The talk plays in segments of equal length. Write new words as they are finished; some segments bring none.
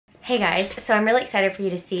Hey guys, so I'm really excited for you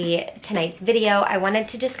to see tonight's video. I wanted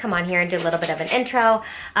to just come on here and do a little bit of an intro.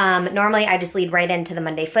 Normally I just lead right into the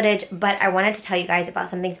Monday footage, but I wanted to tell you guys about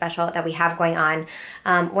something special that we have going on.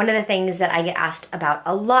 One of the things that I get asked about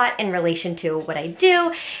a lot in relation to what I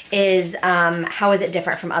do is how is it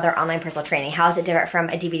different from other online personal training? How is it different from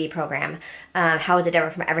a DVD program? How is it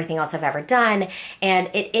different from everything else I've ever done? And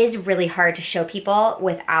it is really hard to show people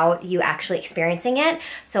without you actually experiencing it.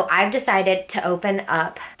 So I've decided to open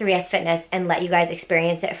up 3S Fitness and let you guys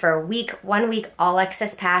experience it for a week, 1 week, all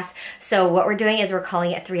access pass. So what we're doing is we're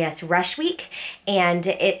calling it 3S Rush Week. And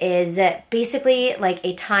it is basically like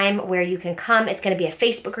a time where you can come. It's gonna be a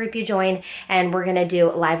Facebook group you join, and we're gonna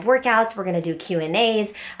do live workouts. We're gonna do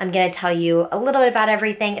Q&As. I'm gonna tell you a little bit about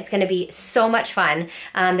everything. It's gonna be so much fun.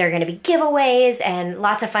 There are gonna be giveaways and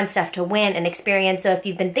lots of fun stuff to win and experience. So if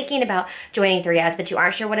you've been thinking about joining 3S, but you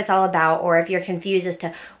aren't sure what it's all about, or if you're confused as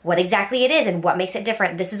to what exactly it is and what makes it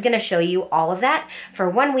different, this is gonna show you all of that for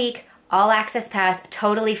 1 week, all access pass,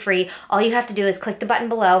 totally free. All you have to do is click the button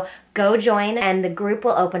below, go join, and the group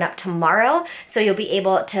will open up tomorrow. So you'll be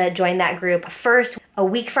able to join that group first. A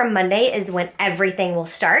week from Monday is when everything will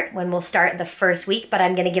start, when we'll start the first week, but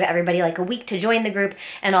I'm gonna give everybody like a week to join the group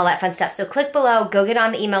and all that fun stuff. So click below, go get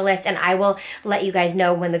on the email list, and I will let you guys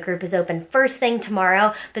know when the group is open first thing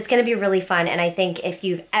tomorrow. But it's gonna be really fun, and I think if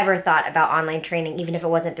you've ever thought about online training, even if it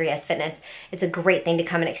wasn't 3S Fitness, it's a great thing to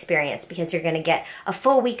come and experience because you're gonna get a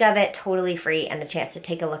full week of it totally free and a chance to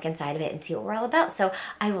take a look inside of it and see what we're all about. So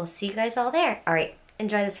I will see you guys all there. All right,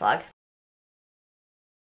 enjoy this vlog.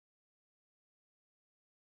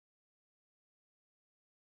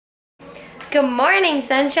 Good morning,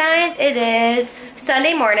 sunshines. It is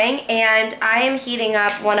Sunday morning, and I am heating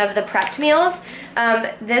up one of the prepped meals.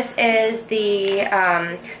 This is the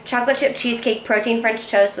chocolate chip cheesecake protein French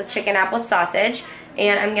toast with chicken apple sausage,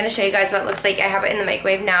 and I'm going to show you guys what it looks like. I have it in the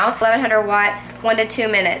microwave now. 1100 watt, 1 to 2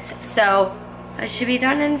 minutes. So it should be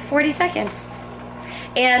done in 40 seconds.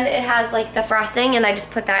 And it has like the frosting, and I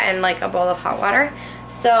just put that in like a bowl of hot water.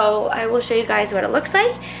 So I will show you guys what it looks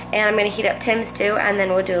like, and I'm going to heat up Tim's too, and then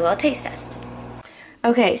we'll do a little taste test.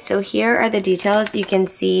 Okay, so here are the details. You can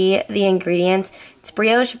see the ingredients. It's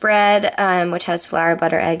brioche bread, which has flour,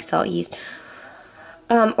 butter, egg, salt, yeast,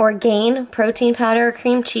 Orgain protein powder,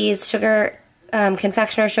 cream cheese, sugar,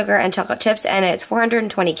 confectioner sugar, and chocolate chips, and it's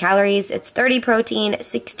 420 calories. It's 30 protein,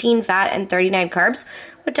 16 fat, and 39 carbs,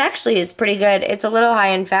 which actually is pretty good. It's a little high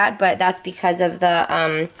in fat, but that's because of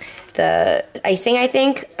the icing, I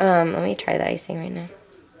think. Let me try the icing right now.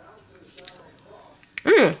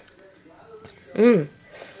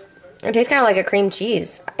 It tastes kind of like a cream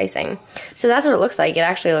cheese icing. So that's what it looks like. It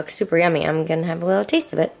actually looks super yummy. I'm gonna have a little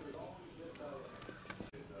taste of it.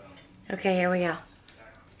 Okay, here we go.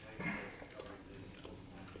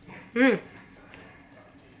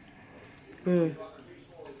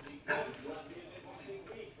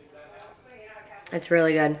 It's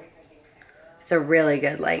really good. It's a really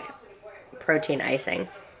good, like, protein icing.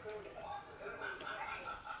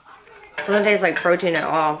 Doesn't taste like protein at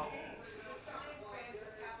all.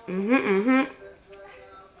 Alright,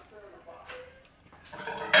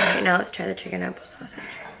 now let's try the chicken apple sausage.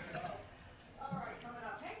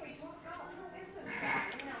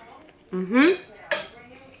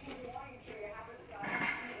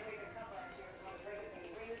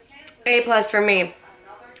 A+ for me.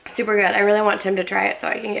 Super good. I really want Tim to try it so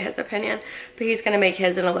I can get his opinion. But he's going to make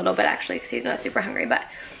his in a little bit actually because he's not super hungry. But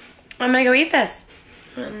I'm going to go eat this.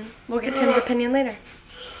 We'll get Tim's opinion later.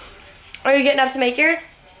 Are you getting up to make yours?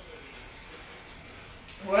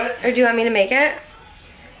 What? Or do you want me to make it?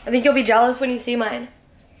 I think you'll be jealous when you see mine.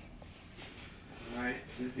 Alright,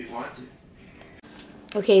 if you want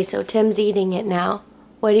to. Okay, so Tim's eating it now.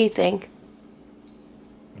 What do you think?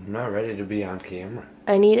 I'm not ready to be on camera.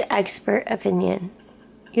 I need expert opinion.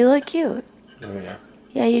 You look cute. Oh yeah?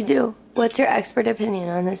 Yeah, you do. What's your expert opinion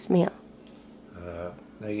on this meal?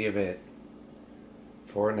 I give it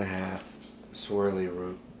 4.5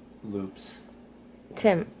 swirly loops.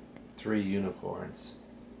 Tim. 3 unicorns.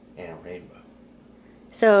 And a rainbow.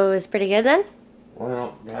 So it was pretty good then?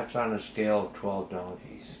 Well, that's on a scale of 12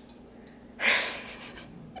 donkeys.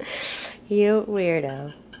 You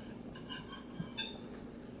weirdo.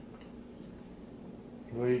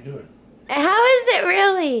 What are you doing? How is it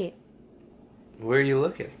really? Where are you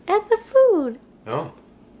looking? At the food. Oh.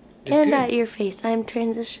 And at your face. I'm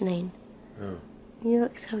transitioning. Oh. You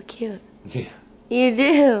look so cute. Yeah. You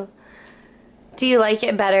do. Do you like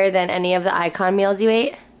it better than any of the Icon meals you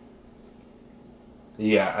ate?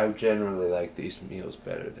 Yeah, I generally like these meals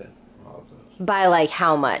better than all of those. By like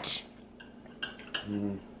how much?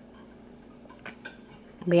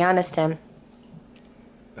 Be honest, Tim.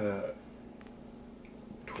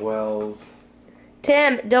 12.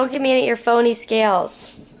 Tim, don't give me your phony scales.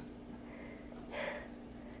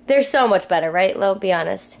 They're so much better, right, Lo? Be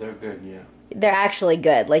honest. They're good, yeah. They're actually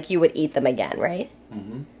good. Like, you would eat them again, right?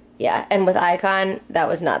 Mm-hmm. Yeah, and with Icon, that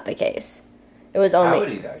was not the case. It was only... I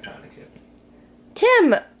would eat Icon again.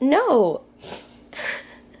 Tim, no.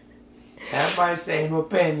 Have my same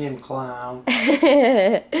opinion, clown.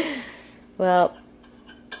 Well,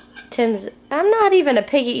 Tim's... I'm not even a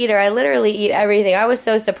picky eater. I literally eat everything. I was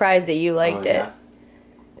so surprised that you liked it.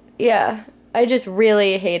 Yeah, I just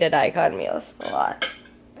really hated Icon meals a lot.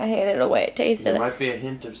 I hated the way it tasted. There might be a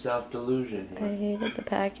hint of self-delusion here. I hated the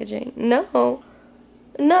packaging. No.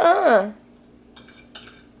 Nuh-uh.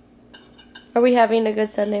 Are we having a good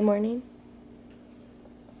Sunday morning?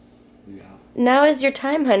 Yeah. Now is your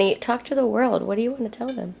time, honey. Talk to the world. What do you want to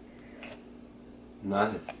tell them?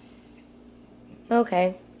 Nothing.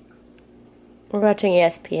 Okay. We're watching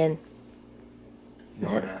ESPN. No,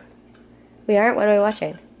 we're not. We aren't? What are we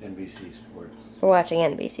watching? NBC Sports. We're watching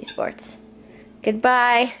NBC Sports.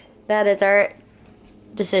 Goodbye. That is our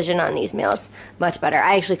decision on these meals. Much better.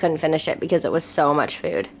 I actually couldn't finish it because it was so much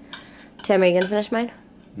food. Tim, are you going to finish mine?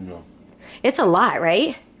 No. It's a lot,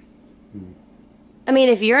 right? I mean,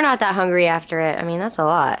 if you're not that hungry after it, I mean, that's a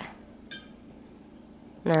lot.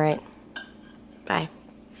 All right. Bye.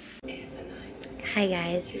 Hi,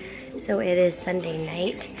 guys. So it is Sunday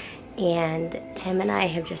night, and Tim and I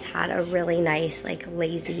have just had a really nice, like,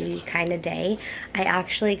 lazy kind of day. I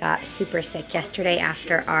actually got super sick yesterday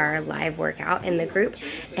after our live workout in the group,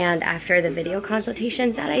 and after the video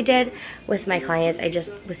consultations that I did with my clients, I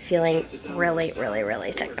just was feeling really, really,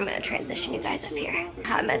 really sick. I'm going to transition you guys up here.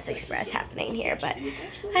 Hot Mess Express happening here, but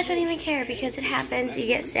I don't even care because it happens. You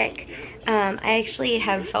get sick. I actually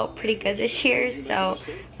have felt pretty good this year, so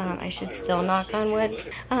I should still knock on wood.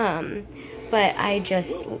 But I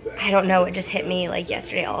don't know, it just hit me like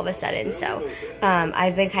yesterday all of a sudden. So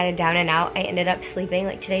I've been kind of down and out. I ended up sleeping,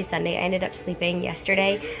 like today's Sunday, I ended up sleeping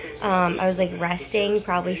yesterday. I was like resting,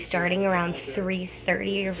 probably starting around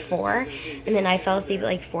 3:30 or 4. And then I fell asleep at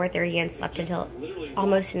like 4:30 and slept until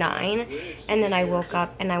almost 9. And then I woke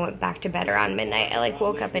up and I went back to bed around midnight. I like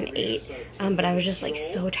woke up at 8, but I was just like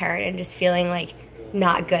so tired and just feeling like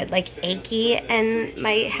not good, like achy, and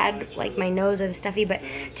my head, like my nose was stuffy. But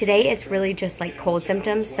today it's really just like cold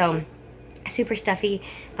symptoms, so super stuffy,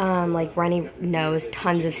 like runny nose,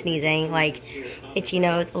 tons of sneezing, like itchy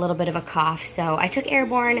nose, a little bit of a cough. So I took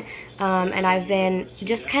Airborne, and I've been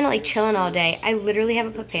just kind of like chilling all day. I literally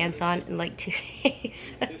haven't put pants on in like 2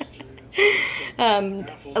 days.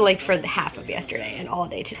 Like for the half of yesterday and all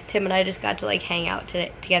day. Tim and I just got to like hang out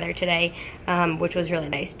together today, which was really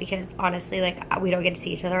nice because honestly, like, we don't get to see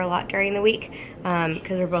each other a lot during the week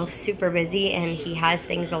because we're both super busy, and he has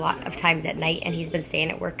things a lot of times at night, and he's been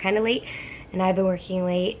staying at work kind of late, and I've been working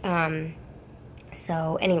late.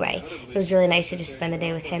 So anyway, it was really nice to just spend the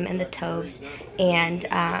day with him and the Tobes,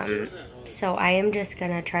 and so I am just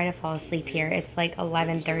going to try to fall asleep here. It's like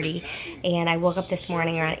 11:30, and I woke up this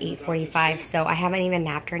morning around 8:45, so I haven't even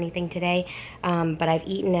napped or anything today, but I've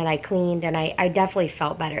eaten and I cleaned, and I definitely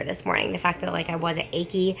felt better this morning. The fact that like I wasn't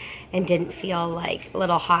achy and didn't feel like a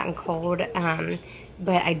little hot and cold,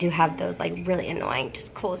 but I do have those like really annoying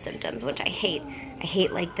just cold symptoms, which I hate. I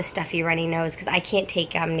hate like the stuffy runny nose because I can't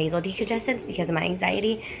take nasal decongestants because of my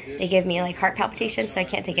anxiety. They give me like heart palpitations, so I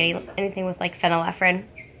can't take anything with like phenylephrine.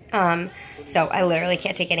 So I literally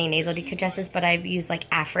can't take any nasal decongestants, but I've used like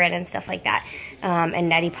Afrin and stuff like that,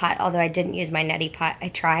 and Neti Pot. Although I didn't use my Neti Pot, I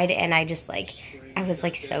tried, and I was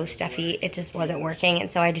like so stuffy, it just wasn't working,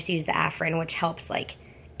 and so I just used the Afrin, which helps like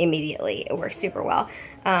immediately. It works super well.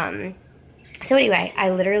 So anyway, I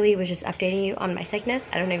literally was just updating you on my sickness.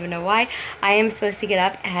 I don't even know why. I am supposed to get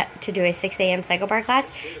up to do a 6 a.m. cycle bar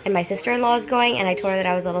class, and my sister-in-law is going, and I told her that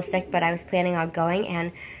I was a little sick, but I was planning on going,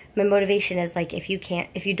 and my motivation is like if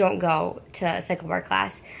you don't go to a cycle bar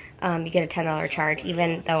class, you get a $10 charge.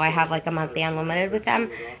 Even though I have like a monthly unlimited with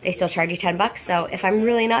them, they still charge you $10. So if I'm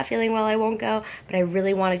really not feeling well, I won't go, but I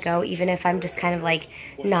really want to go, even if I'm just kind of like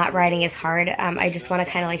not riding as hard. I just want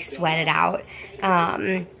to kind of like sweat it out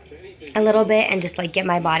a little bit and just like get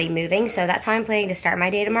my body moving. So that's how I'm planning to start my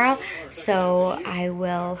day tomorrow. So I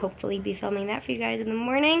will hopefully be filming that for you guys in the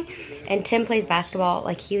morning. And Tim plays basketball.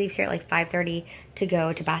 Like, he leaves here at like 5:30 to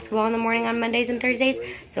go to basketball in the morning on Mondays and Thursdays.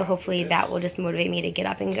 So hopefully that will just motivate me to get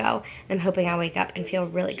up and go. I'm hoping I'll wake up and feel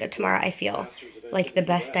really good tomorrow. I feel like the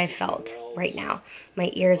best I've felt right now.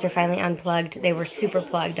 My ears are finally unplugged. They were super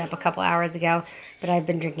plugged up a couple hours ago, but I've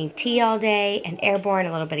been drinking tea all day and Airborne,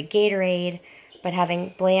 a little bit of Gatorade, but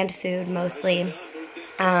having bland food mostly.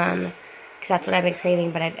 because that's what I've been craving,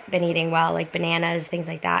 but I've been eating well, like bananas, things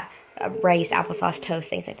like that, rice, applesauce, toast,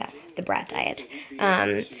 things like that, the brat diet.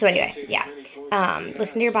 So anyway, yeah.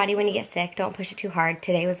 Listen to your body when you get sick. Don't push it too hard.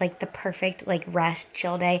 Today was like the perfect like rest,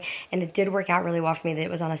 chill day, and it did work out really well for me that it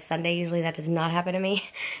was on a Sunday. Usually that does not happen to me,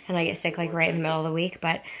 and I get sick like right in the middle of the week,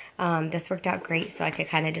 but this worked out great, so I could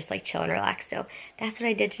kind of just like chill and relax. So that's what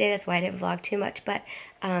I did today. That's why I didn't vlog too much, but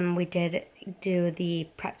we did do the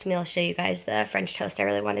prepped meal, show you guys the French toast. I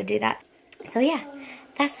really wanted to do that. So yeah,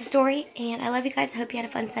 that's the story, and I love you guys. I hope you had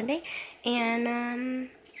a fun Sunday, and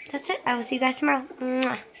that's it. I will see you guys tomorrow.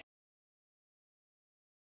 Mwah.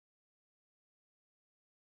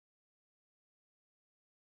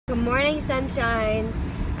 Good morning, sunshines.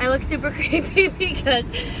 I look super creepy because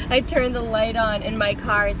I turned the light on in my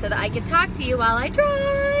car so that I could talk to you while I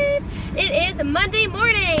drive. It is Monday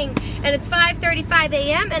morning and it's 5:35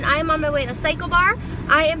 a.m. and I'm on my way to CycleBar.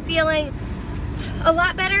 I am feeling a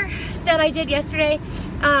lot better than I did yesterday.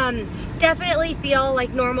 Definitely feel like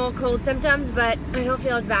normal cold symptoms, but I don't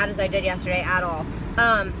feel as bad as I did yesterday at all.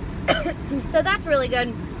 So that's really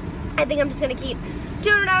good. I think I'm just gonna keep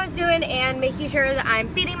doing what I was doing and making sure that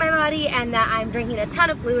I'm feeding my body and that I'm drinking a ton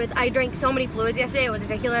of fluids. I drank so many fluids yesterday, it was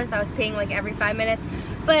ridiculous. I was peeing like every 5 minutes,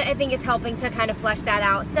 but I think it's helping to kind of flesh that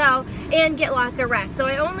out. So, and get lots of rest. So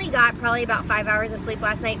I only got probably about 5 hours of sleep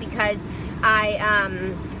last night because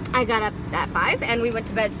I got up at 5 and we went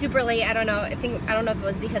to bed super late. I don't know if it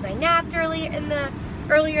was because I napped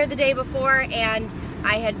earlier the day before and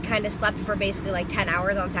I had kind of slept for basically like 10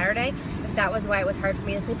 hours on Saturday. If that was why it was hard for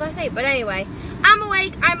me to sleep last night. But anyway, I'm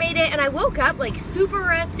awake, I made it, and I woke up like super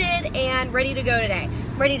rested and ready to go today.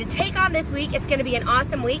 I'm ready to take on this week. It's gonna be an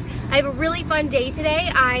awesome week. I have a really fun day today.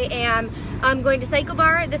 I'm going to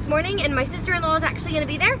CycleBar this morning and my sister-in-law is actually gonna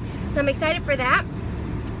be there. So I'm excited for that.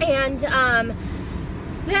 And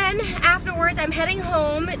then afterwards, I'm heading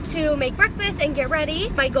home to make breakfast and get ready.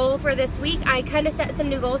 My goal for this week, I kind of set some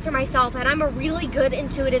new goals for myself, and I'm a really good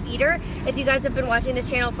intuitive eater. If you guys have been watching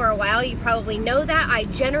this channel for a while, you probably know that. I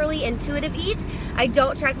generally intuitive eat. I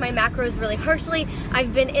don't track my macros really harshly.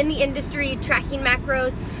 I've been in the industry tracking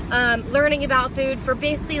macros, learning about food for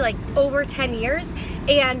basically like over 10 years.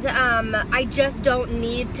 And I just don't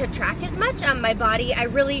need to track as much. My body, I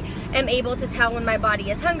really am able to tell when my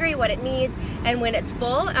body is hungry, what it needs, and when it's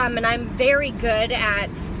full. And I'm very good at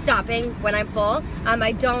stopping when I'm full. I'm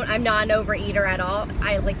not an overeater at all.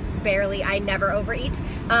 I never overeat.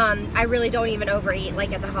 I really don't even overeat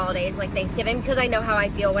like at the holidays, like Thanksgiving, because I know how I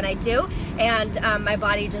feel when I do. And my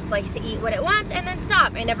body just likes to eat what it wants and then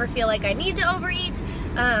stop. I never feel like I need to overeat.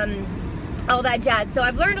 All that jazz. So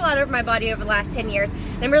I've learned a lot over my body over the last 10 years,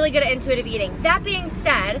 and I'm really good at intuitive eating. That being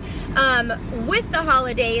said, with the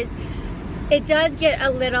holidays, it does get a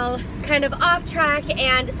little kind of off track,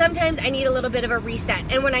 and sometimes I need a little bit of a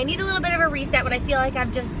reset. And when I need a little bit of a reset, when I feel like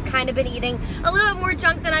I've just kind of been eating a little bit more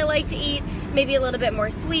junk than I like to eat, maybe a little bit more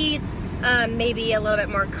sweets, maybe a little bit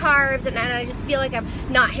more carbs, and I just feel like I'm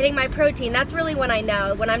not hitting my protein. That's really when I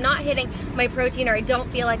know. When I'm not hitting my protein, or I don't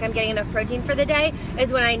feel like I'm getting enough protein for the day,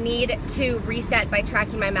 is when I need to reset by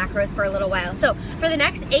tracking my macros for a little while. So for the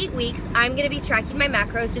next 8 weeks, I'm gonna be tracking my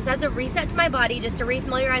macros just as a reset to my body, just to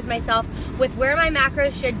refamiliarize myself with where my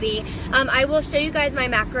macros should be. I will show you guys my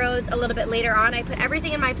macros a little bit later on. I put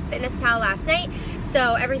everything in my MyFitnessPal last night,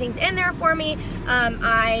 so everything's in there for me.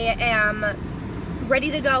 I am ready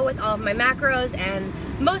to go with all of my macros and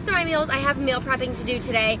most of my meals. I have meal prepping to do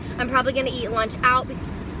today. I'm probably gonna eat lunch out.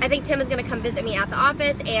 I think Tim is gonna come visit me at the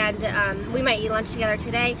office, and we might eat lunch together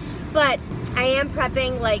today. But I am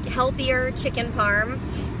prepping like healthier chicken parm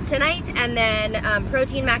tonight, and then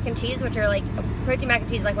protein mac and cheese, which are like, protein mac and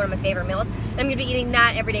cheese is like one of my favorite meals. And I'm gonna be eating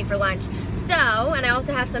that every day for lunch. So, and I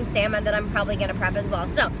also have some salmon that I'm probably gonna prep as well.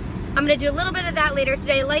 So, I'm gonna do a little bit of that later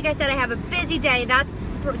today. Like I said, I have a busy day.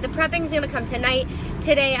 The prepping is gonna come tonight.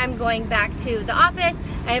 Today I'm going back to the office.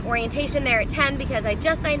 I have orientation there at 10 because I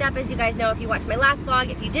just signed up, as you guys know if you watched my last vlog.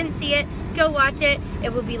 If you didn't see it, go watch it.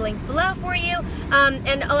 It will be linked below for you.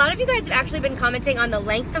 And a lot of you guys have actually been commenting on the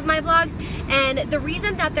length of my vlogs, and the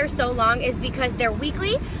reason that they're so long is because they're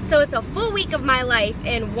weekly. So it's a full week of my life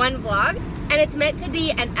in one vlog, and it's meant to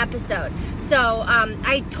be an episode. So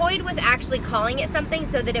I toyed with actually calling it something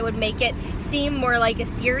so that it would make it seem more like a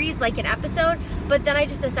series, like an episode, but then I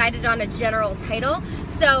just decided on a general title.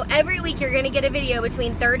 So every week you're gonna get a video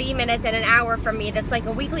between 30 minutes and an hour from me that's like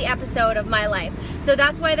a weekly episode of my life. So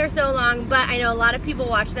that's why they're so long, but I know a lot of people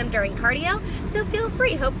watch them during cardio, so feel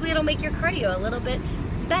free. Hopefully it'll make your cardio a little bit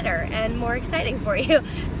better and more exciting for you.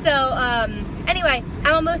 So anyway,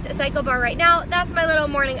 I'm almost at CycleBar right now. That's my little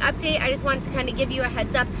morning update. I just wanted to kind of give you a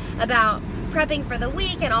heads up about prepping for the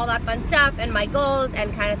week and all that fun stuff and my goals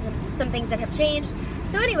and kind of some things that have changed.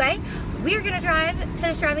 So anyway, we're gonna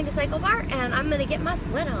finish driving to Cycle Bar, and I'm gonna get my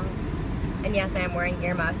sweat on. And yes, I am wearing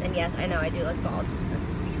earmuffs, and yes, I know I do look bald.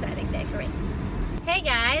 That's an exciting day for me. Hey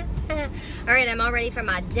guys. All right, I'm all ready for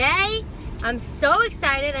my day. I'm so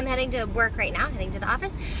excited. I'm heading to work right now, heading to the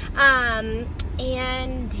office.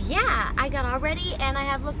 And yeah, I got all ready, and I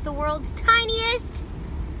have, look, the world's tiniest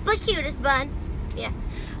but cutest bun. Yeah,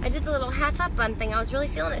 I did the little half up bun thing. I was really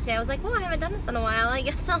feeling it today. I was like, whoa, I haven't done this in a while. I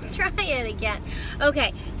guess I'll try it again.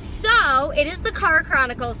 Okay, so it is the Car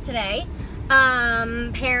Chronicles today.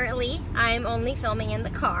 Apparently I'm only filming in the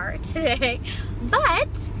car today,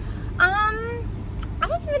 but I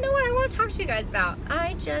don't even know what I want to talk to you guys about.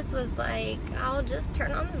 I just was like, I'll just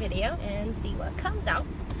turn on the video and see what comes out.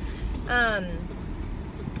 I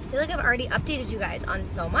feel like I've already updated you guys on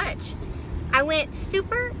so much. I went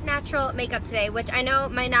super natural makeup today, which I know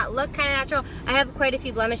might not look kind of natural. I have quite a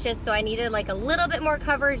few blemishes, so I needed like a little bit more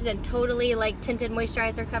coverage than totally like tinted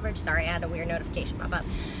moisturizer coverage. Sorry, I had a weird notification pop up.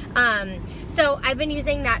 So I've been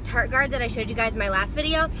using that Tarte Guard that I showed you guys in my last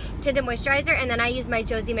video, tinted moisturizer, and then I use my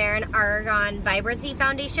Josie Maran Argan Vibrancy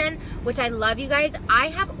Foundation, which I love, you guys. I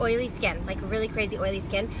have oily skin, like really crazy oily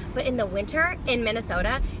skin, but in the winter in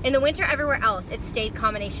Minnesota, in the winter everywhere else, it stayed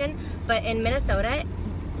combination, but in Minnesota,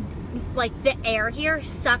 like the air here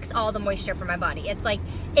sucks all the moisture from my body. It's like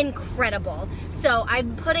incredible. So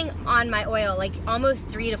I'm putting on my oil like almost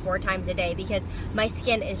 3 to 4 times a day because my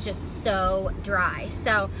skin is just so dry.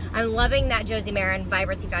 So I'm loving that Josie Maran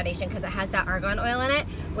Vibrancy Foundation because it has that argan oil in it,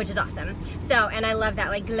 which is awesome. So, and I love that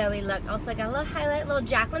like glowy look. Also got a little highlight, little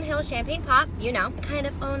Jaclyn Hill champagne pop, you know, kind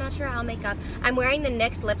of au naturel makeup. I'm wearing the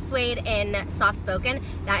NYX Lip Suede in Soft Spoken.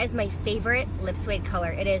 That is my favorite lip suede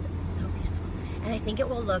color. It is so and I think it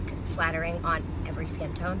will look flattering on every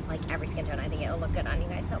skin tone, like every skin tone. I think it will look good on you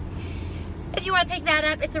guys. So if you want to pick that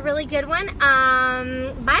up, it's a really good one.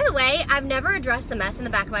 By the way, I've never addressed the mess in the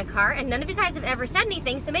back of my car, and none of you guys have ever said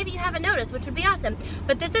anything, so maybe you haven't noticed, which would be awesome.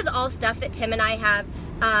 But this is all stuff that Tim and I have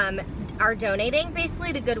are donating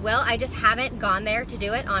basically to Goodwill. I just haven't gone there to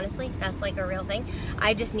do it, honestly. That's like a real thing.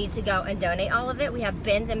 I just need to go and donate all of it. We have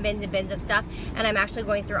bins and bins and bins of stuff, and I'm actually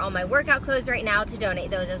going through all my workout clothes right now to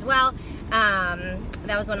donate those as well.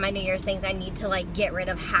 That was one of my New Year's things. I need to like get rid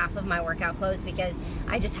of half of my workout clothes because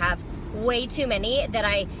I just have way too many that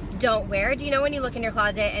I don't wear. Do you know when you look in your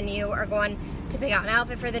closet and you are going to pick out an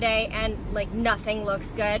outfit for the day and like nothing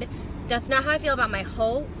looks good? That's not how I feel about my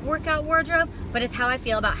whole workout wardrobe, but it's how I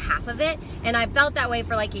feel about half of it, and I've felt that way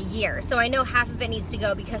for like a year. So I know half of it needs to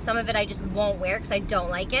go because some of it I just won't wear because I don't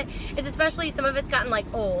like it. It's especially some of it's gotten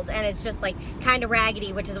like old and it's just like kind of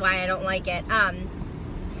raggedy, which is why I don't like it.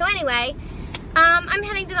 So anyway, I'm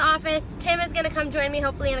heading to the office. Tim is gonna come join me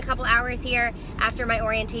hopefully in a couple hours here after my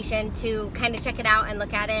orientation to kind of check it out and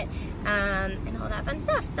look at it and all that fun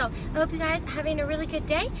stuff. So I hope you guys are having a really good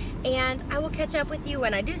day, and I will catch up with you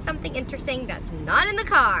when I do something interesting that's not in the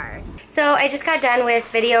car. So I just got done with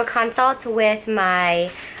video consults with my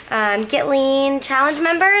Get Lean Challenge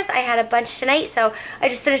members. I had a bunch tonight, so I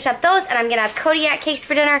just finished up those, and I'm gonna have Kodiak cakes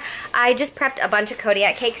for dinner. I just prepped a bunch of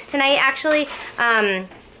Kodiak cakes tonight, actually,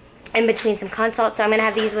 in between some consults, so I'm gonna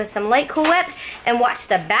have these with some light Cool Whip and watch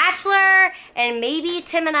The Bachelor, and maybe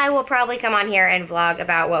Tim and I will probably come on here and vlog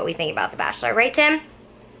about what we think about The Bachelor, right, Tim?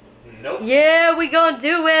 Nope. Yeah, we gonna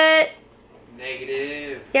do it.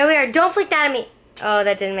 Negative. Yeah, we are. Don't flick that at me. Oh,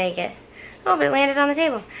 that didn't make it. Oh, but it landed on the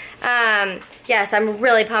table. Yes, I'm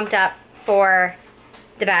really pumped up for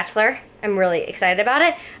The Bachelor. I'm really excited about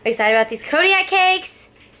it. I'm excited about these Kodiak cakes.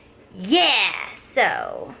 Yeah!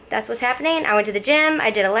 So, that's what's happening. I went to the gym.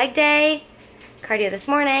 I did a leg day. Cardio this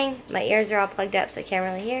morning. My ears are all plugged up, so I can't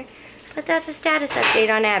really hear. But that's a status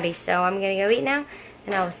update on Abby. So, I'm going to go eat now.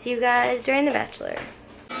 And I will see you guys during The Bachelor.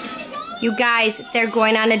 You guys, they're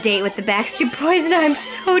going on a date with the Backstreet Boys, and I'm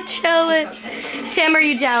so jealous. Tim, are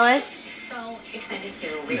you jealous? So excited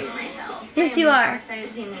to read myself. Yes, you are. Excited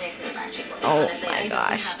to see Nick with the Backstreet Boys. Oh my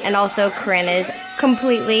gosh. And also, Corinne is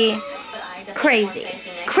completely crazy.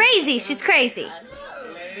 Crazy! She's crazy.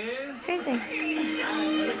 Crazy.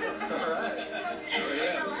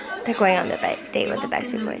 They're going on the date with the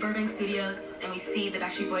Backstreet Boys. Burbank Studios, and we see the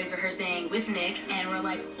Backstreet Boys rehearsing with Nick, and we're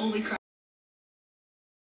like, holy crap.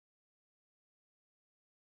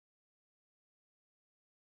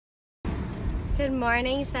 Good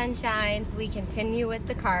morning, sunshines. We continue with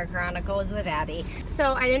the Car Chronicles with Abby.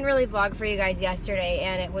 So I didn't really vlog for you guys yesterday,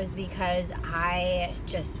 and it was because I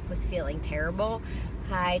just was feeling terrible.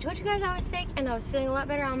 I told you guys I was sick, and I was feeling a lot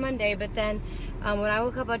better on Monday, but then when I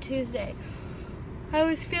woke up on Tuesday, I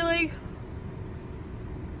was feeling,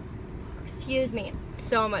 excuse me,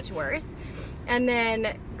 so much worse. And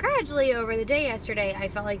then gradually over the day yesterday, I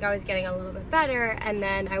felt like I was getting a little bit better. And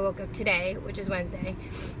then I woke up today, which is Wednesday,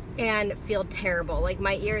 and feel terrible. Like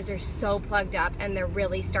my ears are so plugged up and they're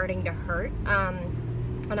really starting to hurt.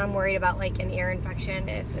 And I'm worried about like an ear infection,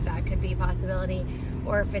 if that could be a possibility,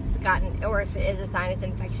 or if it's gotten, or if it is a sinus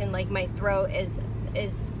infection. Like my throat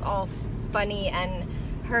is all funny and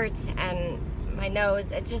hurts, and my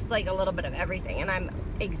nose, it's just like a little bit of everything, and I'm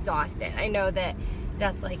exhausted. I know that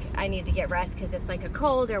that's like, I need to get rest because it's like a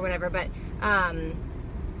cold or whatever, but I'm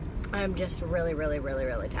just really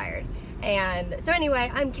tired. And so anyway,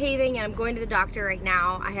 I'm caving and I'm going to the doctor right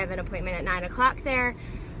now. I have an appointment at 9 o'clock there.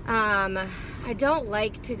 I don't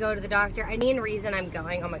like to go to the doctor. The main reason I'm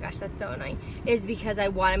going, oh my gosh, that's so annoying, is because I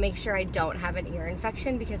want to make sure I don't have an ear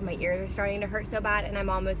infection, because my ears are starting to hurt so bad and I'm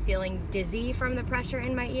almost feeling dizzy from the pressure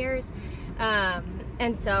in my ears.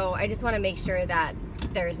 And so I just want to make sure that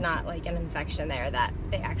there's not like an infection there that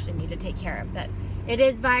they actually need to take care of, that it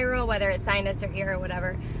is viral, whether it's sinus or ear or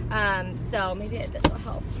whatever. So maybe this will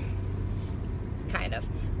help, kind of.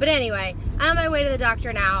 But anyway, I'm on my way to the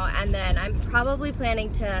doctor now, and then I'm probably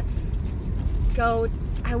planning to go,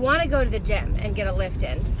 I want to go to the gym and get a lift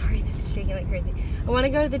in. Sorry, this is shaking like crazy. I want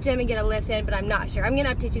to go to the gym and get a lift in, but I'm not sure. I'm going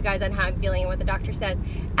to update you guys on how I'm feeling and what the doctor says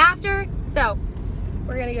after. So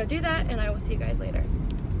we're going to go do that, and I will see you guys later.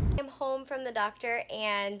 I'm home from the doctor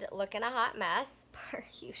and looking a hot mess, per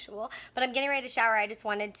usual, but I'm getting ready to shower. I just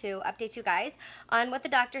wanted to update you guys on what the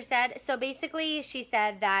doctor said. So basically, she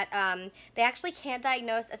said that they actually can't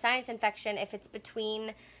diagnose a sinus infection if it's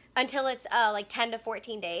until it's like 10 to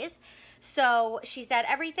 14 days. So she said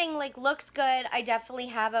everything like looks good. I definitely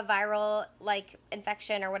have a viral like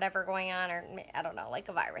infection or whatever going on, or I don't know, like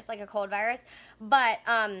a virus, like a cold virus. But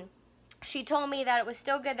she told me that it was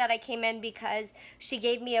still good that I came in, because she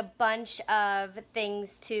gave me a bunch of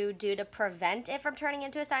things to do to prevent it from turning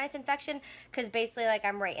into a sinus infection, because basically like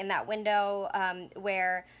I'm right in that window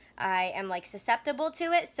where I am like susceptible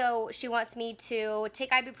to it. So she wants me to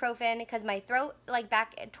take ibuprofen, because my throat, like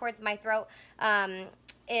back towards my throat,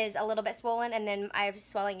 is a little bit swollen, and then I have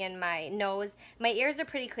swelling in my nose. My ears are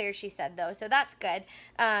pretty clear, she said, though, so that's good.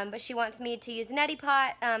 But she wants me to use an neti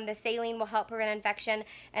pot. The saline will help prevent infection,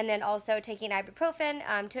 and then also taking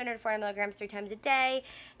ibuprofen, 240 milligrams 3 times a day,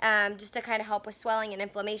 just to kind of help with swelling and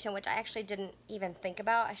inflammation, which I actually didn't even think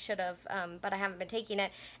about. I should have, but I haven't been taking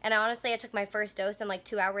it. And honestly, I took my first dose, and like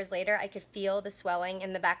 2 hours later, I could feel the swelling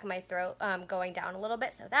in the back of my throat going down a little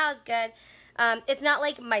bit, so that was good. It's not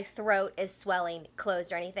like my throat is swelling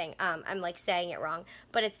closed or anything. I'm like saying it wrong,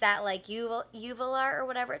 but it's that like uvular or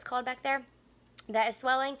whatever it's called back there that is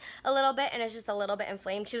swelling a little bit, and it's just a little bit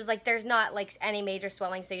inflamed. She was like, there's not like any major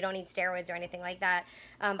swelling, so you don't need steroids or anything like that.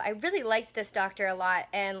 I really liked this doctor a lot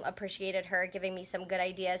and appreciated her giving me some good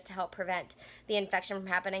ideas to help prevent the infection from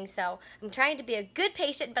happening. So I'm trying to be a good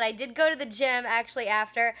patient, but I did go to the gym actually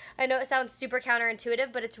after. I know it sounds super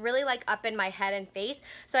counterintuitive, but it's really like up in my head and face,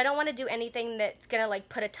 so I don't want to do anything that's gonna like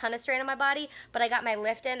put a ton of strain on my body. But I got my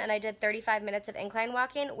lift in, and I did 35 minutes of incline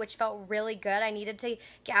walking, which felt really good. I needed to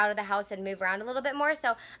get out of the house and move around a little bit more,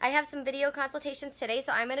 so I have some video consultations today,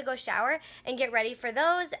 so I'm gonna go shower and get ready for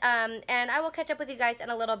those, and I will catch up with you guys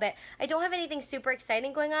in a little bit. I don't have anything super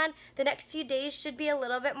exciting going on. The next few days should be a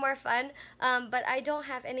little bit more fun, but I don't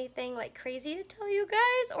have anything like crazy to tell you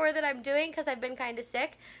guys or that I'm doing, because I've been kind of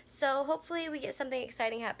sick. So hopefully we get something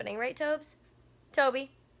exciting happening, right, Tobes?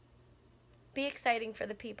 Toby, be exciting for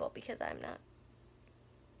the people, because I'm not.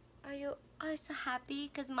 Are you so happy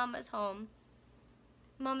because Mama's home?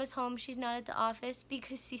 Mama's home. She's not at the office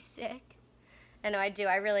because she's sick. I know I do.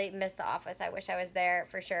 I really miss the office. I wish I was there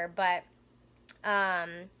for sure, but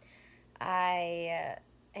I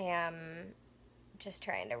am just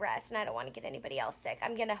trying to rest, and I don't want to get anybody else sick.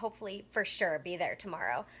 I'm going to hopefully for sure be there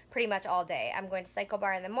tomorrow pretty much all day. I'm going to Cycle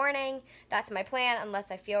Bar in the morning. That's my plan,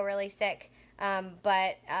 unless I feel really sick.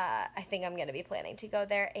 But I think I'm going to be planning to go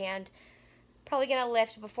there, and probably going to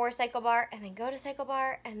lift before Cycle Bar, and then go to Cycle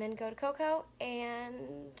Bar, and then go to Coco,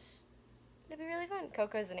 and it'll be really fun.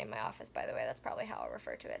 Coco is the name of my office, by the way. That's probably how I'll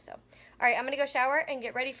refer to it. So, all right, I'm going to go shower and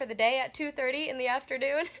get ready for the day at 2:30 in the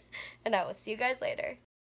afternoon, and I will see you guys later.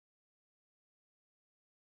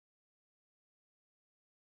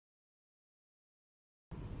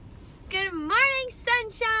 Good morning,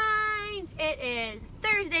 sunshines! It is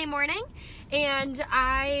Thursday morning, and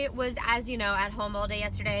I was, as you know, at home all day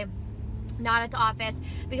yesterday. not at the office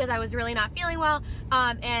because I was really not feeling well.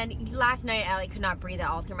 And last night I like could not breathe at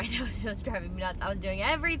all through my nose. It was driving me nuts. I was doing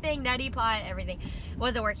everything, neti pot, everything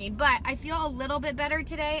wasn't working. But I feel a little bit better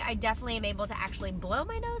today. I definitely am able to actually blow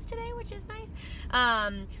my nose today, which is nice.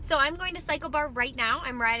 So I'm going to Cycle Bar right now.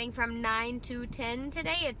 I'm riding from 9 to 10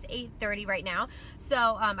 today. It's 8:30 right now. So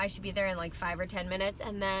I should be there in like 5 or 10 minutes,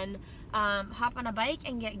 and then hop on a bike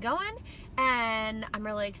and get going. And I'm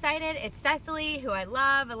really excited. It's Cecily, who I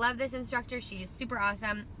love. I love this instructor. She's super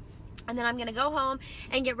awesome. And then I'm gonna go home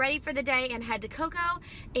and get ready for the day and head to Coco.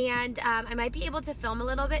 And I might be able to film a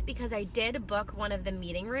little bit because I did book one of the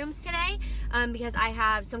meeting rooms today because I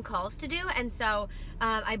have some calls to do. And so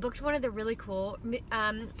I booked one of the really cool,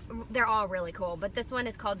 they're all really cool, but this one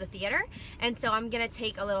is called the Theater. And so I'm gonna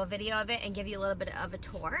take a little video of it and give you a little bit of a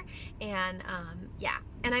tour. And yeah,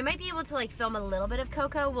 and I might be able to like film a little bit of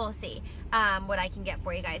Coco. We'll see what I can get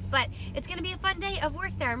for you guys. But it's gonna be a fun day of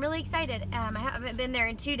work there. I'm really excited. I haven't been there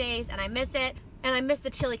in 2 days and I miss it. And I miss the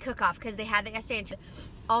chili cook-off because they had that yesterday.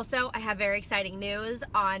 Also, I have very exciting news.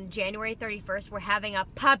 On January 31st, we're having a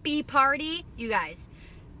puppy party. You guys,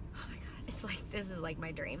 oh my God, it's like, this is like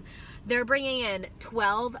my dream. They're bringing in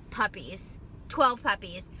 12 puppies. 12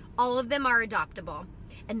 puppies. All of them are adoptable.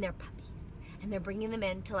 And they're puppies. And they're bringing them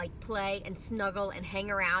in to like play and snuggle and hang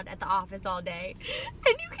around at the office all day.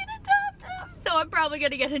 And you can adopt them. So I'm probably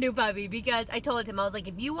gonna get a new puppy because I told him, I was like,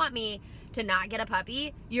 if you want me to not get a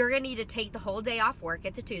puppy, you're gonna need to take the whole day off work,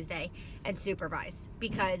 it's a Tuesday, and supervise,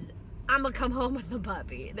 because I'm gonna come home with a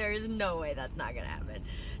puppy. There is no way that's not gonna happen.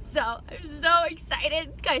 So I'm so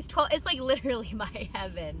excited. Guys, 12, it's like literally my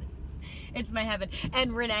heaven. It's my heaven.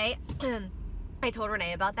 And Renee, I told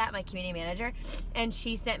Renee about that, my community manager, and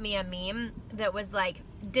she sent me a meme that was like,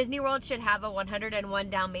 Disney World should have a 101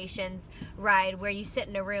 Dalmatians ride where you sit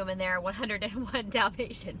in a room and there are 101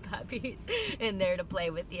 Dalmatian puppies in there to play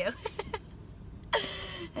with you.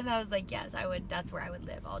 And I was like, yes, I would, that's where I would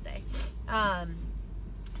live all day.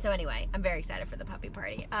 So anyway, I'm very excited for the puppy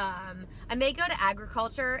party. I may go to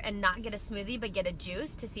agriculture and not get a smoothie, but get a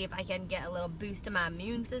juice to see if I can get a little boost to my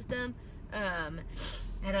immune system.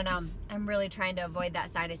 I don't know. I'm really trying to avoid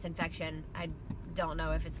that sinus infection. I don't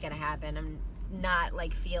know if it's gonna happen. I'm not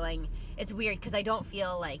like feeling, it's weird because I don't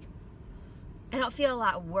feel a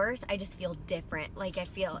lot worse. I just feel different. Like I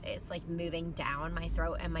feel it's like moving down my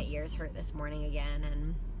throat, and my ears hurt this morning again,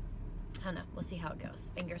 and I don't know. We'll see how it goes.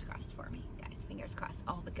 Fingers crossed for me, guys. Fingers crossed.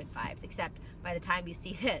 All the good vibes, except by the time you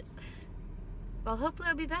see this, well, hopefully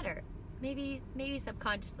it'll be better. Maybe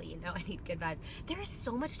subconsciously, you know, I need good vibes. There is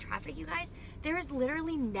so much traffic, you guys. There is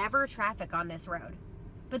literally never traffic on this road.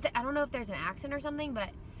 But I don't know if there's an accident or something,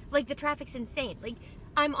 but like the traffic's insane. Like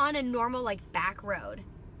I'm on a normal like back road.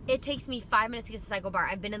 It takes me 5 minutes to get to Cycle Bar.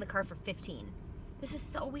 I've been in the car for 15. This is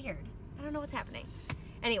so weird. I don't know what's happening.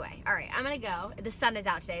 Anyway, all right, I'm gonna go. The sun is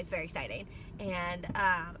out today. It's very exciting. And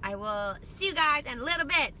I will see you guys in a little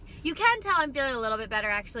bit. You can tell I'm feeling a little bit better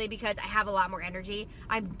actually because I have a lot more energy.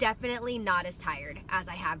 I'm definitely not as tired as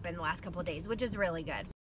I have been the last couple of days, which is really good.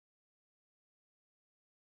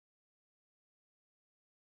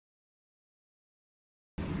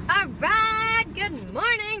 All right, good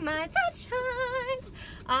morning, my sunshines.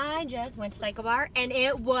 I just went to Cycle Bar and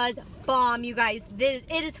it was bomb, you guys. It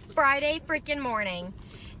is Friday freaking morning.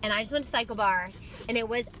 And I just went to Cycle Bar and it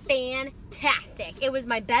was fantastic. It was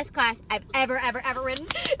my best class I've ever ridden.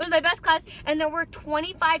 It was my best class, and there were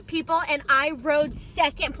 25 people and I rode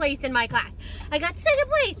second place in my class. I got second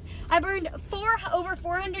place. I burned over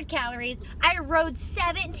 400 calories. I rode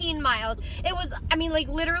 17 miles. It was, I mean, like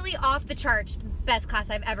literally off the charts. Best class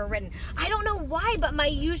I've ever ridden. I don't know why, but my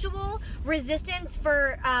usual resistance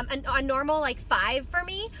for a normal like 5 for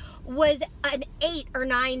me was an 8 or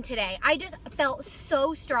 9 today. I just felt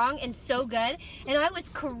so strong and so good, and I was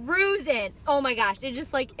cruising. Oh my gosh, it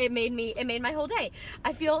just like it made my whole day.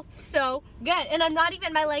 I feel so good, and I'm not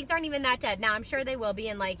even, my legs aren't even that dead. Now I'm sure they will be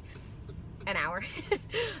in like an hour.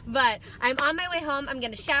 But I'm on my way home. I'm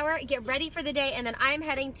gonna shower, get ready for the day, and then I'm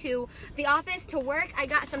heading to the office to work. I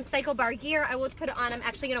got some Cycle Bar gear. I will put it on. I'm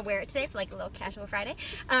actually gonna wear it today for like a little casual Friday.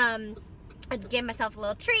 I gave myself a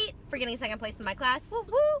little treat for getting second place in my class. Woo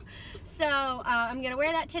woo! So I'm gonna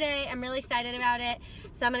wear that today. I'm really excited about it.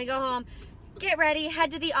 So I'm gonna go home, get ready,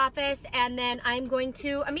 head to the office, and then I'm going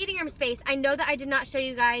to a meeting room space. I know that I did not show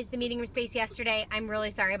you guys the meeting room space yesterday. I'm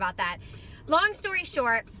really sorry about that. Long story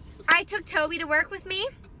short, I took Toby to work with me,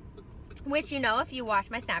 which you know if you watch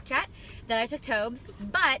my Snapchat that I took Tobes,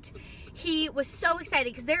 but he was so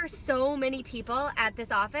excited because there are so many people at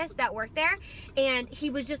this office that work there, and he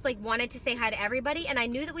was just like wanted to say hi to everybody. And I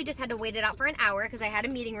knew that we just had to wait it out for an hour because I had a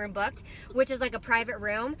meeting room booked, which is like a private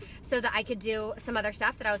room, so that I could do some other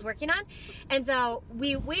stuff that I was working on. And so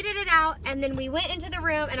we waited it out, and then we went into the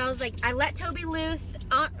room, and I was like, I let Toby loose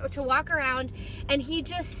to walk around, and he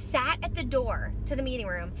just sat at the door to the meeting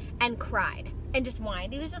room and cried and just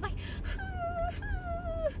whined. He was just like,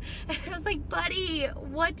 I was like, buddy,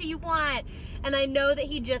 what do you want? And I know that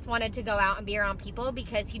he just wanted to go out and be around people,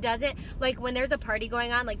 because he doesn't, like, when there's a party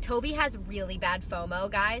going on, like, Toby has really bad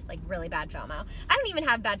FOMO, guys, like, really bad FOMO. I don't even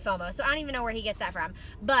have bad FOMO, so I don't even know where he gets that from,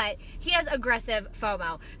 but he has aggressive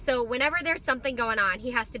FOMO. So whenever there's something going on,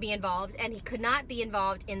 he has to be involved, and he could not be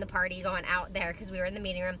involved in the party going out there because we were in the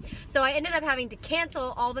meeting room. So I ended up having to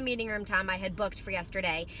cancel all the meeting room time I had booked for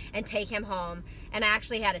yesterday and take him home, and I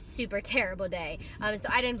actually had a super terrible day. So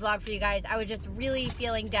I didn't vlog for you guys. I was just really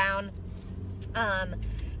feeling down.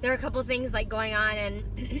 There were a couple things like going on,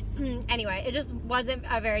 and anyway, it just wasn't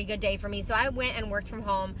a very good day for me. So I went and worked from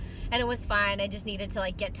home, and it was fine. I just needed to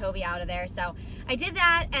like get Toby out of there. So I did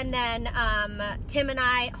that, and then Tim and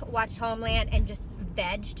I watched Homeland and just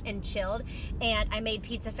vegged and chilled, and I made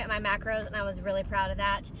pizza fit my macros, and I was really proud of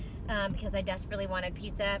that. Because I desperately wanted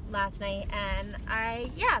pizza last night, and I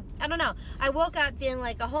don't know. I woke up feeling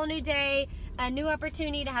like a whole new day, a new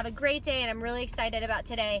opportunity to have a great day, and I'm really excited about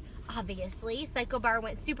today. Obviously, Psycho Bar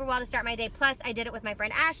went super well to start my day. Plus, I did it with my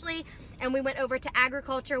friend Ashley, and we went over to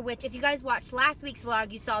Agriculture, which if you guys watched last week's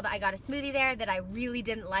vlog, you saw that I got a smoothie there that I really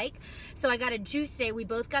didn't like. So I got a juice today. We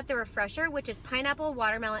both got the Refresher, which is pineapple,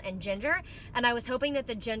 watermelon, and ginger, and I was hoping that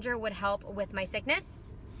the ginger would help with my sickness.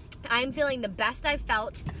 I'm feeling the best I've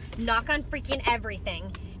felt, knock on freaking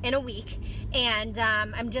everything, in a week, and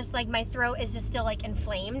I'm just like, my throat is just still like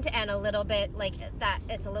inflamed and a little bit like that,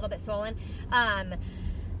 it's a little bit swollen,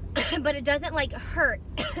 but it doesn't like hurt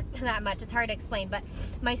that much. It's hard to explain, but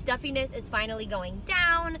my stuffiness is finally going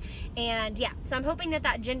down, and yeah, so I'm hoping that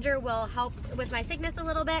that ginger will help with my sickness a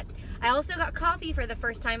little bit. I also got coffee for the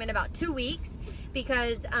first time in about 2 weeks,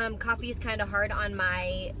 because coffee is kind of hard on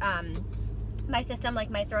my my system, like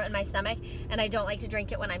my throat and my stomach, and I don't like to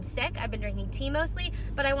drink it when I'm sick. I've been drinking tea mostly,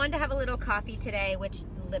 but I wanted to have a little coffee today, which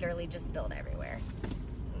literally just spilled everywhere.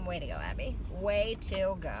 Way to go, Abby. Way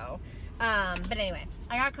to go. But anyway,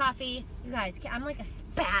 I got coffee. You guys, I'm like a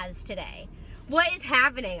spaz today. What is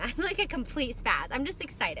happening? I'm like a complete spaz. I'm just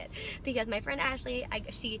excited because my friend Ashley,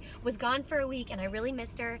 she was gone for a week and I really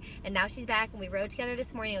missed her, and now she's back, and we rode together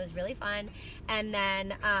this morning. It was really fun. And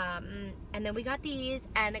then we got these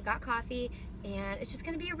and got coffee, and it's just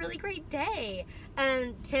gonna be a really great day.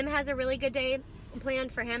 And Tim has a really good day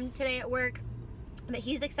planned for him today at work that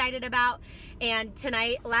he's excited about. And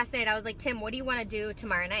last night I was like, Tim, what do you want to do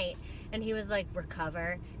tomorrow night? And he was like,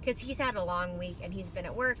 recover, because he's had a long week and he's been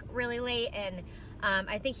at work really late, and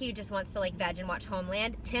I think he just wants to like veg and watch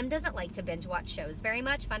Homeland. Tim doesn't like to binge watch shows very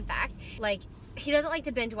much, fun fact. Like, he doesn't like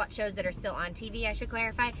to binge watch shows that are still on TV, I should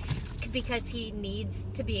clarify, because he needs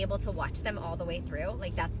to be able to watch them all the way through.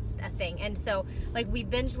 Like, that's a thing. And so like, we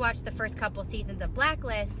binge watched the first couple seasons of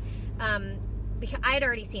Blacklist, because I had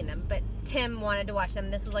already seen them, but Tim wanted to watch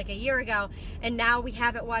them. This was like a year ago, and now we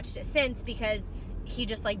haven't watched it since because he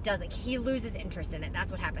just like he loses interest in it.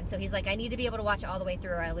 That's what happened. So he's like, I need to be able to watch it all the way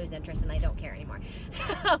through or I lose interest and I don't care anymore. So,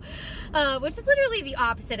 which is literally the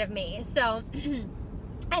opposite of me. So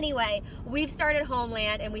anyway, we've started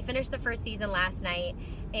Homeland and we finished the first season last night,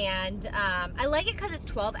 and I like it because it's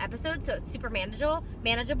 12 episodes, so it's super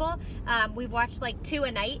manageable. We've watched like 2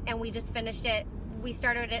 a night, and we just finished it. We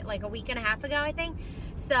started it like a week and a half ago, I think.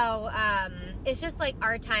 So it's just like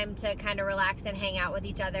our time to kind of relax and hang out with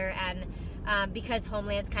each other. And because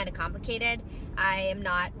Homeland's kind of complicated, I am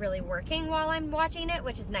not really working while I'm watching it,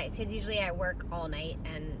 which is nice, because usually I work all night,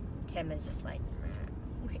 and Tim is just like,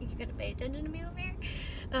 are you gonna pay attention to me over here?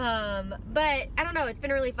 But I don't know, it's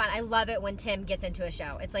been really fun. I love it when Tim gets into a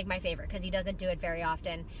show. It's like my favorite, because he doesn't do it very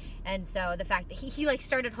often. And so the fact that he like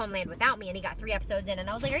started Homeland without me, and he got 3 episodes in, and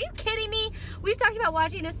I was like, are you kidding me? We've talked about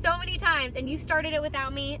watching this so many times, and you started it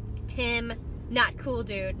without me? Tim, not cool,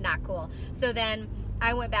 dude, not cool. So then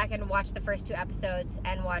I went back and watched the first 2 episodes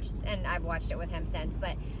and I've watched it with him since.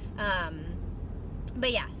 But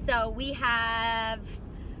yeah, so we have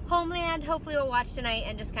Homeland. Hopefully we'll watch tonight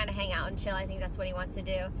and just kind of hang out and chill. I think that's what he wants to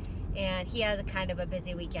do. And he has a kind of a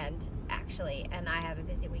busy weekend, actually, and I have a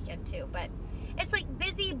busy weekend too. But it's like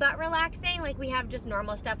busy but relaxing. Like, we have just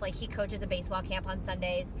normal stuff. Like, he coaches a baseball camp on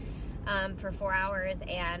Sundays for 4 hours,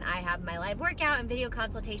 and I have my live workout and video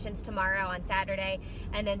consultations tomorrow on Saturday,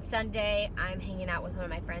 and then Sunday I'm hanging out with one of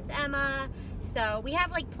my friends, Emma, So we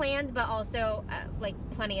have like plans, but also like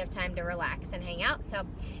plenty of time to relax and hang out. So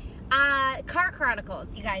car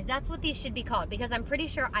chronicles, you guys, that's what these should be called, because I'm pretty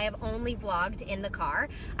sure I have only vlogged in the car.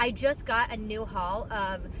 I just got a new haul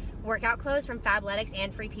of workout clothes from Fabletics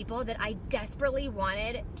and Free People that I desperately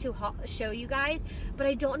wanted to show you guys, but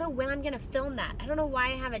I don't know when I'm gonna film that. I don't know why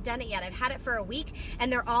I haven't done it yet. I've had it for a week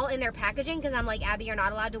and they're all in their packaging because I'm like, Abby, you're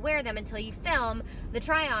not allowed to wear them until you film the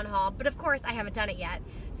try-on haul, but of course I haven't done it yet.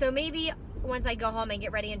 So maybe once I go home and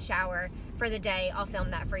get ready and shower for the day, I'll film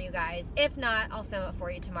that for you guys. If not, I'll film it for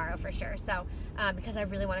you tomorrow for sure. So because I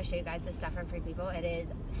really want to show you guys this stuff from Free People. It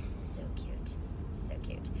is so cute, so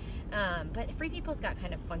cute. But Free People's got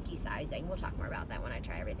kind of funky sizing. We'll talk more about that when I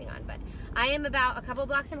try everything on. But I am about a couple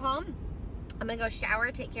blocks from home. I'm gonna go shower,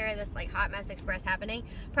 take care of this like hot mess express happening.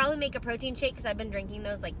 Probably make a protein shake because I've been drinking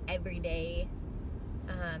those like every day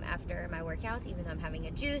after my workouts, even though I'm having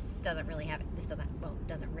a juice. This doesn't have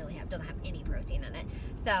any protein in it.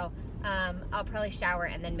 So I'll probably shower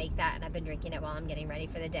and then make that, and I've been drinking it while I'm getting ready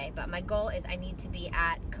for the day. But my goal is I need to be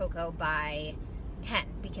at Coco by 10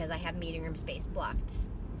 because I have meeting room space blocked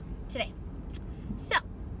today. So,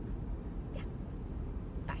 yeah.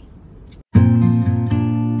 Bye.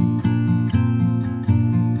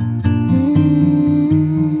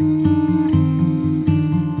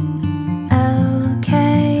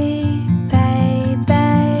 Okay, baby,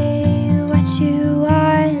 what you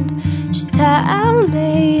want, just tell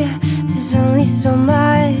me. There's only so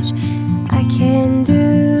much I can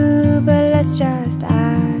do, but let's just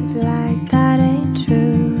act like that ain't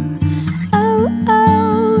true.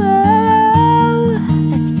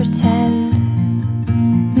 Let's pretend.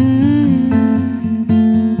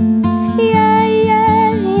 Yeah,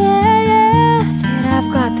 that I've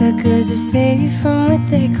got the goods to save you from what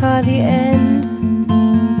they call the end.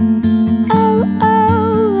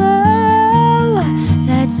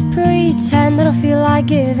 Let's pretend I don't feel like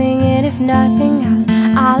giving it. If nothing else,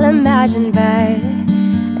 I'll imagine bed.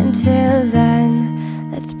 Until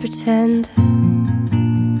then, let's pretend.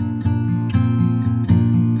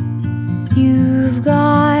 You've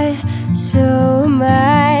got so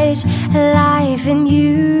much life in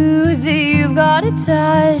you that you've got to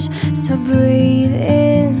touch. So breathe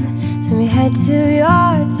in from your head to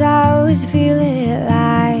your toes. Feel it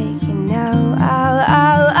like you know.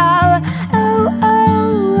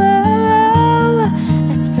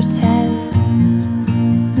 Let's pretend.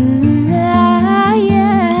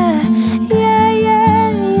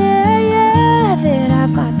 That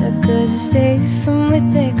I've got the goods to save you from what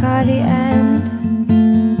they call the end.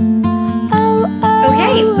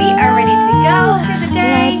 Okay, we are ready to go for the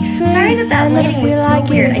day. Sorry that lighting was so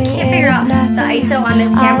weird. I can't figure out the ISO on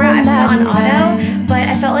this camera. I put it on auto, but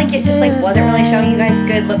I felt like it just like wasn't really showing you guys a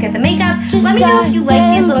good look at the makeup. Let me know if you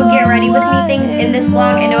like these little get ready with me things in this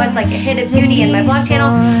vlog. I know it's like a hit of beauty in my vlog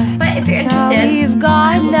channel, but if you're interested, I will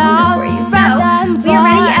film it for you. So we are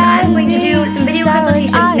ready, and I'm going to do some video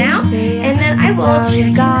consultations now, and then I will check in with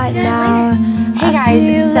you guys later. Hey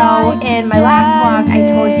guys, so in my last vlog I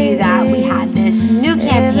told you that we had this new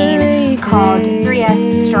campaign called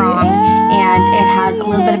 3S Strong, and it has a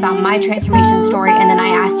little bit about my transformation story, and then I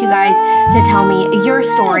asked you guys to tell me your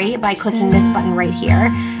story by clicking this button right here.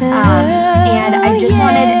 And I just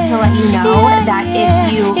wanted to let you know that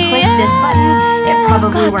if you clicked this button, it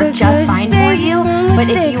probably worked just fine for you, but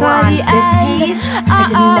if you were on this page, I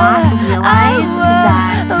did not realize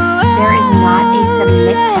that there is not a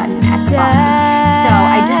submit button at the bottom. So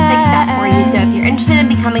I just fixed that for you. So if you're interested in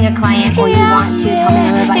becoming a client, or you want to tell me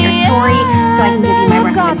a little about your story so I can give you my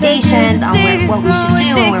recommendations on what we should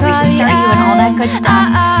do and where we should start you and all that good stuff,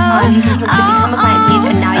 you can click the Become a Client page,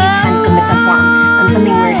 and now you can submit the form.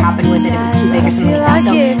 Something weird happened with it. It was too big or something like that.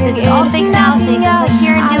 So this is all fixed now, so you can click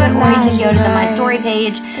here and do it, or you can go to the My Story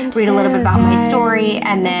page, read a little bit about my story,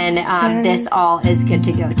 and then this all is good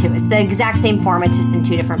to go too. It's the exact same form, it's just in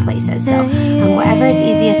 2 different places. So whatever is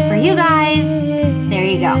easiest for you guys, there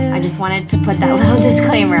you go. I just wanted to put that little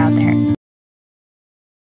disclaimer out there.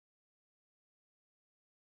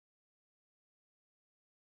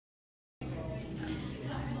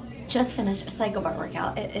 Just finished a Cycle Bar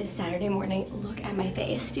workout. It is Saturday morning. Look at my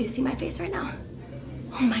face. Do you see my face right now?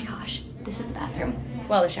 Oh my gosh. This is the bathroom.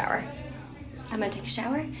 Well, the shower. I'm gonna take a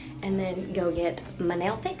shower and then go get my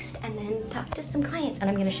nail fixed and then talk to some clients. And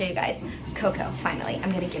I'm gonna show you guys Coco, finally. I'm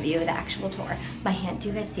gonna give you the actual tour. My hand, do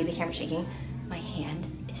you guys see the camera shaking? My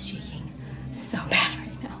hand is shaking so bad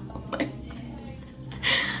right now. Oh my God.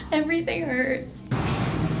 Everything hurts.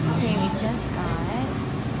 Okay, we just got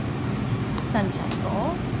Sunshine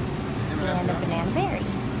Bowl and a banana berry.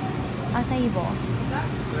 Acai bowl.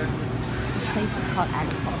 This place is called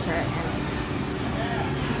Agriculture, and it's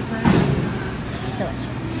super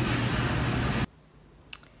delicious.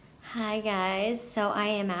 Hi guys, so I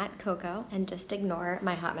am at Coco, and just ignore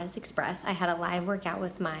my Hot Mess Express. I had a live workout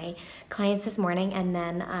with my clients this morning, and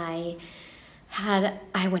then I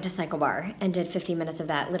went to Cycle Bar and did 15 minutes of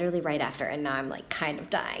that literally right after, and now I'm like kind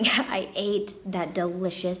of dying. I ate that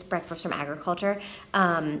delicious breakfast from Agriculture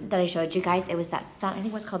that I showed you guys. It was that I think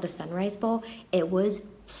it was called the Sunrise Bowl. It was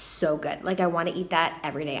so good. Like, I want to eat that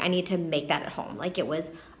every day. I need to make that at home. Like, it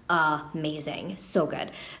was amazing, so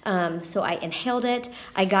good. So I inhaled it.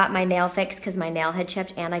 I got my nail fixed because my nail had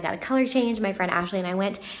chipped, and I got a color change. My friend Ashley and I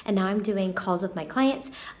went, and now I'm doing calls with my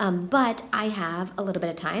clients. But I have a little bit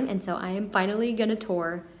of time, and so I am finally gonna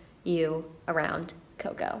tour you around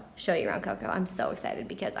Coco, show you around Coco. I'm so excited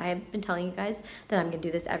because I have been telling you guys that I'm gonna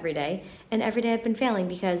do this every day, and every day I've been failing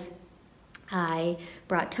because I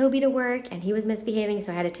brought Toby to work and he was misbehaving,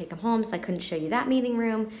 so I had to take him home, so I couldn't show you that meeting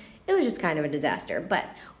room. It was just kind of a disaster, but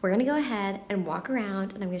we're gonna go ahead and walk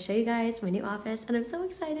around, and I'm gonna show you guys my new office, and I'm so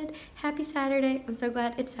excited. Happy Saturday. I'm so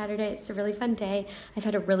glad it's Saturday. It's a really fun day. I've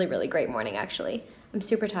had a really, really great morning, actually. I'm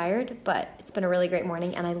super tired, but it's been a really great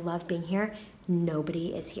morning, and I love being here.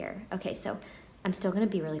 Nobody is here. Okay, so I'm still gonna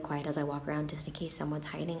be really quiet as I walk around just in case someone's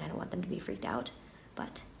hiding. I don't want them to be freaked out,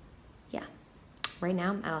 but yeah. Right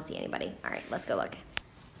now, I don't see anybody. All right, let's go look.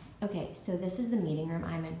 Okay, so this is the meeting room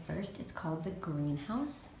I'm in first. It's called the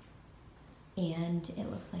Greenhouse, and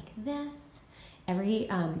it looks like this. Every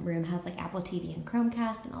room has like Apple TV and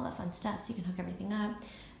Chromecast and all that fun stuff, so you can hook everything up.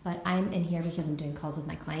 But I'm in here because I'm doing calls with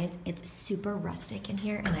my clients. It's super rustic in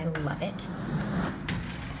here, and I love it.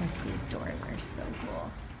 These doors are so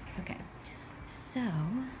cool. Okay, so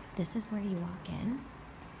this is where you walk in.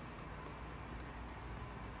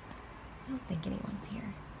 I don't think anyone's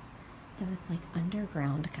here. So it's like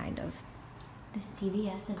underground, kind of. The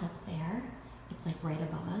CVS is up there. It's like right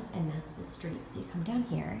above us, and that's the street. So you come down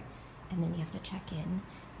here, and then you have to check in.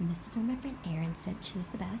 And this is where my friend Erin sits. She's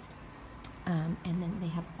the best. And then they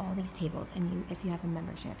have all these tables, and if you have a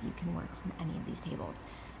membership, you can work from any of these tables.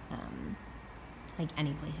 Like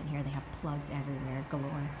any place in here. They have plugs everywhere,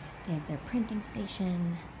 galore. They have their printing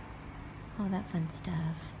station, all that fun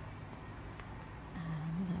stuff.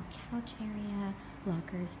 Little couch area,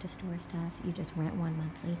 lockers to store stuff. You just rent one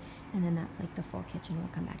monthly, and then that's like the full kitchen.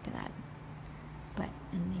 We'll come back to that. But,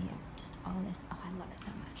 and they have just all this. Oh, I love it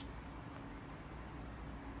so much.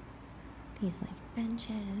 These like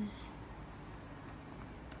benches,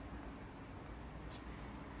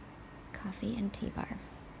 coffee and tea bar.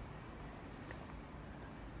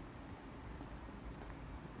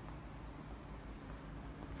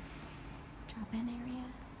 Drop-in area.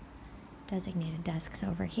 Designated desks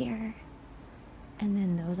over here, and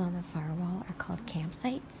then those on the far wall are called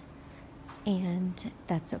campsites, and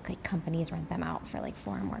that's what like companies rent them out for like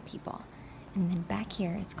 4 or more people. And then back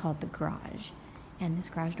here it's called the garage, and this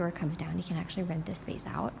garage door comes down. You can actually rent this space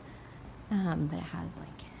out, but it has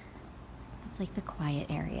like, it's like the quiet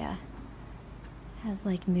area. It has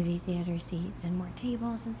like movie theater seats and more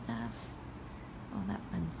tables and stuff, all that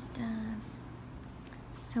fun stuff.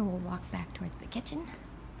 So we'll walk back towards the kitchen.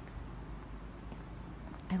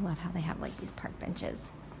 I love how they have like these park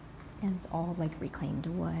benches, and it's all like reclaimed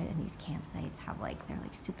wood, and these campsites have like, they're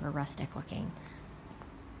like super rustic looking.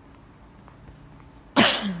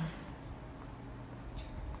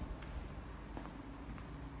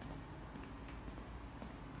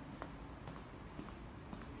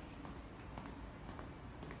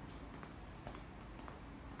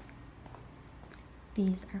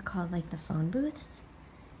 These are called like the phone booths,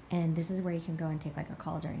 and this is where you can go and take like a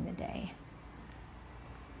call during the day.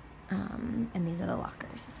 And these are the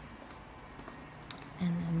lockers. And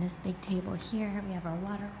then this big table here, we have our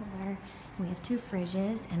water cooler, and we have 2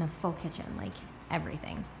 fridges and a full kitchen, like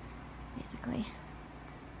everything, basically.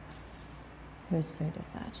 Whose food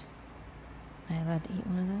is that? Am I allowed to eat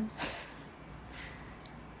one of those?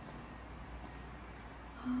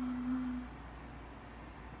 Oh,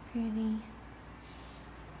 pretty.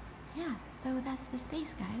 Yeah, so that's the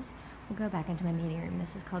space, guys. We'll go back into my meeting room.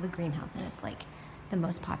 This is called the Greenhouse, and it's like the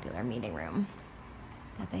most popular meeting room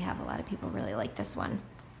that they have. A lot of people really like this one.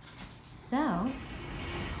 So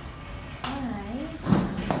I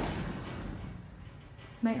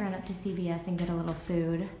might run up to CVS and get a little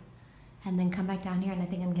food, and then come back down here, and I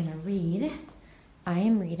think I'm gonna read. I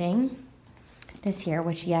am reading this here,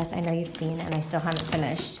 which yes, I know you've seen, and I still haven't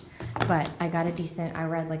finished, but I got a decent, I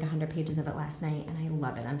read like 100 pages of it last night, and I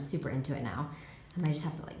love it. I'm super into it now. I just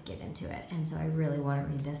have to like get into it, and so I really want to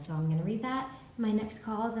read this, so I'm gonna read that. My next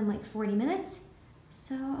call is in like 40 minutes,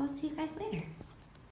 so I'll see you guys later.